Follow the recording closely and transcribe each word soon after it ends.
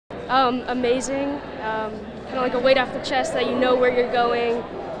Amazing. Kind of like a weight off the chest that you know where you're going,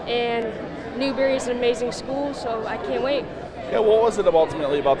 and Newberry is an amazing school, so I can't wait. Yeah, what was it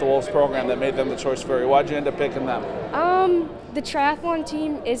ultimately about the Wolves program that made them the choice for you? Why'd you end up picking them? The triathlon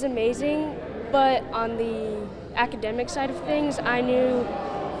team is amazing, but on the academic side of things, I knew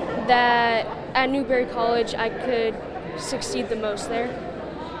that at Newberry College I could succeed the most there.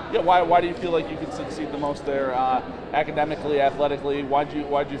 Yeah, why do you feel like you could succeed the most there, academically, athletically? Why'd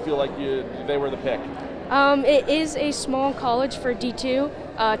you feel like they were the pick? It is a small college for D2,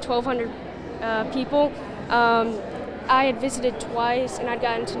 1,200 people. I had visited twice, and I'd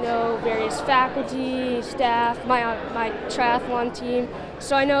gotten to know various faculty, staff, my triathlon team.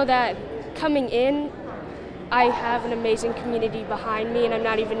 So I know that coming in, I have an amazing community behind me, and I'm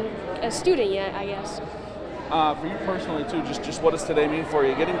not even a student yet, I guess. For you personally too, just what does today mean for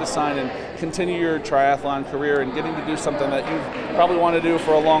you? Getting to sign and continue your triathlon career and getting to do something that you've probably wanted to do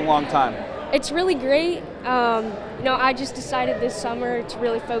for a long, long time. It's really great. I just decided this summer to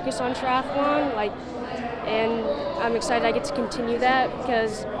really focus on triathlon, and I'm excited I get to continue that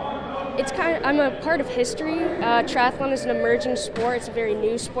because I'm a part of history. Triathlon is an emerging sport. It's a very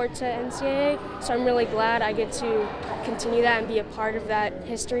new sport to NCAA, so I'm really glad I get to continue that and be a part of that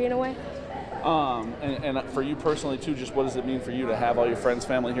history in a way. And for you personally too, just what does it mean for you to have all your friends,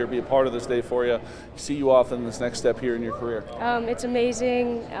 family here be a part of this day for you, see you off in this next step here in your career? It's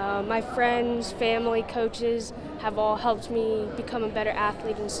amazing. My friends, family, coaches have all helped me become a better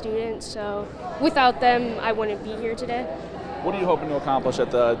athlete and student, so without them I wouldn't be here today. What are you hoping to accomplish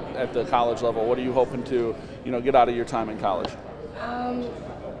at the college level? What are you hoping to get out of your time in college?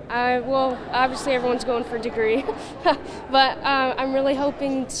 Well, obviously everyone's going for a degree, but I'm really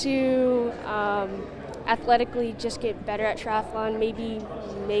hoping to athletically just get better at triathlon, maybe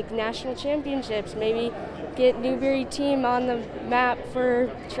make national championships, maybe get Newberry team on the map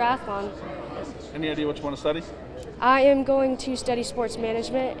for triathlon. Any idea what you want to study? I am going to study sports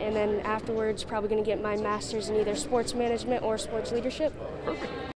management, and then afterwards probably going to get my master's in either sports management or sports leadership. Perfect.